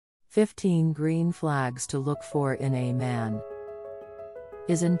15 green flags to look for in a man.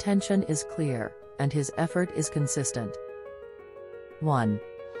 His intention is clear, and his effort is consistent. 1.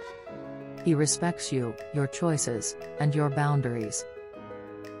 He respects you, your choices, and your boundaries.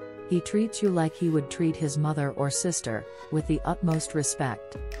 He treats you like he would treat his mother or sister, with the utmost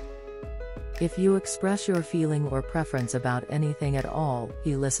respect. If you express your feeling or preference about anything at all,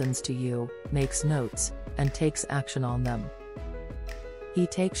 he listens to you, makes notes, and takes action on them. He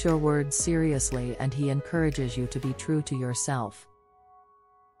takes your words seriously and he encourages you to be true to yourself.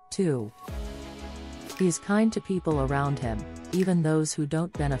 2. He's kind to people around him, even those who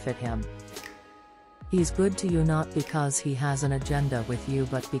don't benefit him. He's good to you not because he has an agenda with you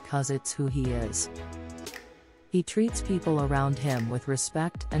but because it's who he is. He treats people around him with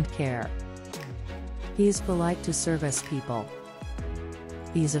respect and care. He's polite to service people.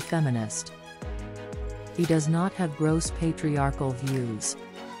 He's a feminist. He does not have gross patriarchal views.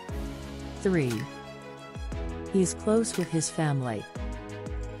 3. He's close with his family.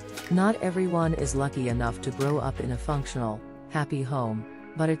 Not everyone is lucky enough to grow up in a functional, happy home,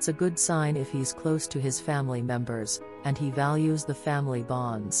 but it's a good sign if he's close to his family members, and he values the family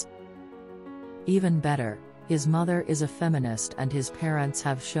bonds. Even better, his mother is a feminist and his parents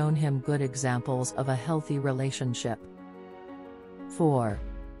have shown him good examples of a healthy relationship. 4.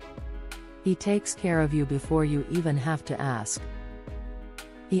 He takes care of you before you even have to ask.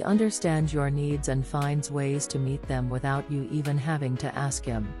 He understands your needs and finds ways to meet them without you even having to ask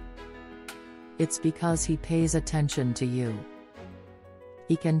him. It's because he pays attention to you.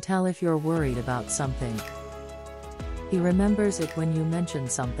 He can tell if you're worried about something. He remembers it when you mention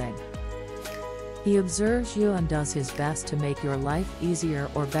something. He observes you and does his best to make your life easier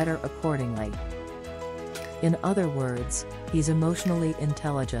or better accordingly. In other words, he's emotionally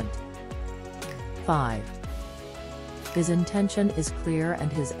intelligent. 5. His intention is clear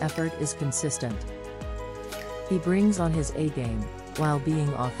and his effort is consistent. He brings on his A game, while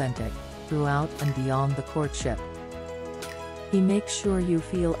being authentic, throughout and beyond the courtship. He makes sure you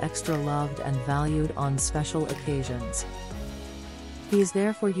feel extra loved and valued on special occasions. He's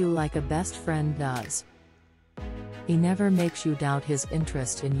there for you like a best friend does. He never makes you doubt his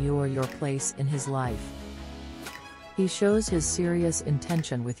interest in you or your place in his life. He shows his serious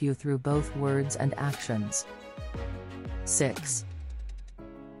intention with you through both words and actions. 6.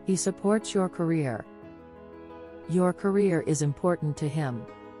 He supports your career. Your career is important to him.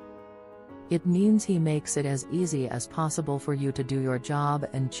 It means he makes it as easy as possible for you to do your job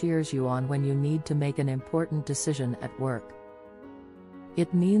and cheers you on when you need to make an important decision at work.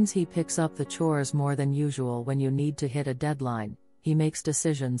 It means he picks up the chores more than usual when you need to hit a deadline. He makes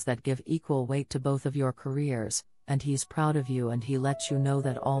decisions that give equal weight to both of your careers, and he's proud of you and he lets you know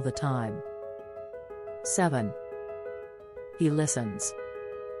that all the time. 7. He listens.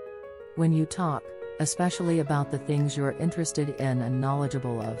 When you talk, especially about the things you're interested in and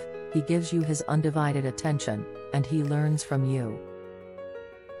knowledgeable of, he gives you his undivided attention, and he learns from you.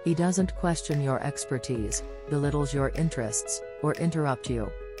 He doesn't question your expertise, belittles your interests, or interrupt you.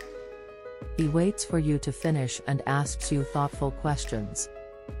 He waits for you to finish and asks you thoughtful questions.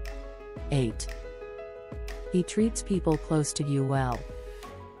 8. He treats people close to you well.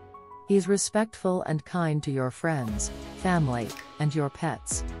 He's respectful and kind to your friends, family, and your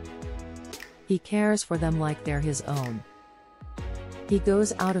pets. He cares for them like they're his own. He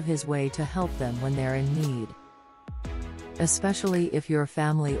goes out of his way to help them when they're in need. Especially if you're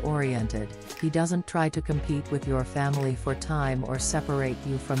family-oriented, he doesn't try to compete with your family for time or separate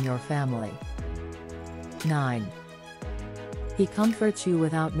you from your family. 9. He comforts you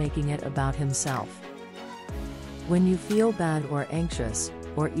without making it about himself. When you feel bad or anxious,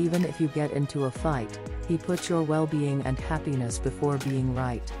 or even if you get into a fight, he puts your well-being and happiness before being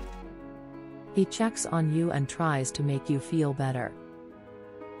right. He checks on you and tries to make you feel better.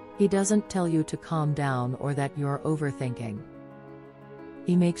 He doesn't tell you to calm down or that you're overthinking.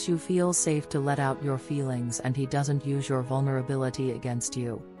 He makes you feel safe to let out your feelings and he doesn't use your vulnerability against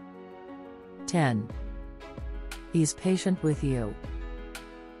you. 10. He's patient with you.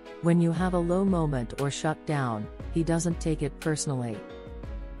 When you have a low moment or shut down, he doesn't take it personally.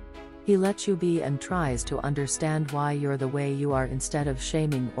 He lets you be and tries to understand why you're the way you are instead of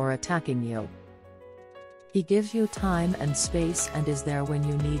shaming or attacking you. He gives you time and space and is there when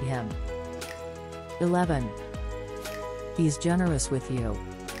you need him. 11. He's generous with you.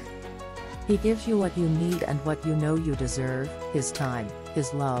 He gives you what you need and what you know you deserve: his time,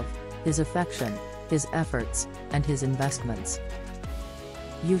 his love, his affection, his efforts, and his investments.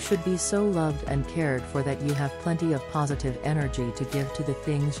 You should be so loved and cared for that you have plenty of positive energy to give to the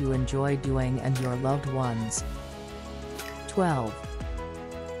things you enjoy doing and your loved ones. 12.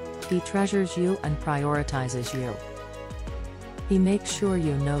 He treasures you and prioritizes you. He makes sure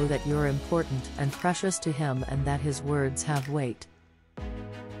you know that you're important and precious to him and that his words have weight.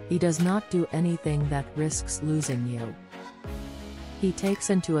 He does not do anything that risks losing you. He takes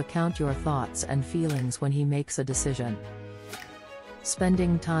into account your thoughts and feelings when he makes a decision.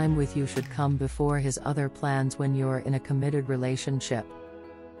 Spending time with you should come before his other plans when you're in a committed relationship.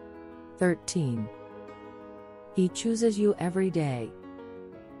 13. He chooses you every day.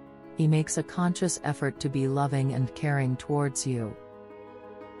 He makes a conscious effort to be loving and caring towards you.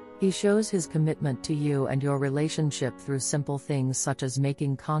 He shows his commitment to you and your relationship through simple things such as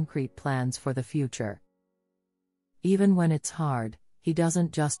making concrete plans for the future. Even when it's hard, he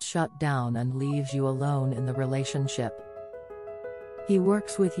doesn't just shut down and leaves you alone in the relationship. He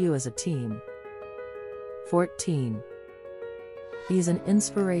works with you as a team. 14. He's an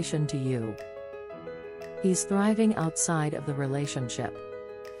inspiration to you. He's thriving outside of the relationship.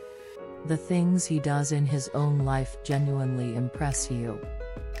 The things he does in his own life genuinely impress you.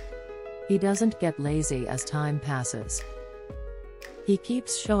 He doesn't get lazy as time passes. He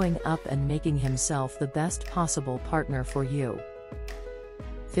keeps showing up and making himself the best possible partner for you.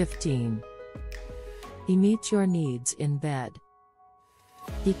 15. He meets your needs in bed.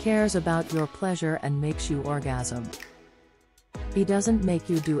 He cares about your pleasure and makes you orgasm. He doesn't make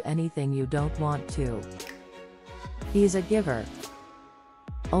you do anything you don't want to. He's a giver.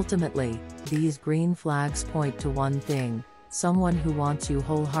 Ultimately, these green flags point to one thing: someone who wants you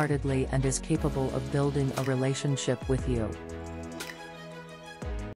wholeheartedly and is capable of building a relationship with you.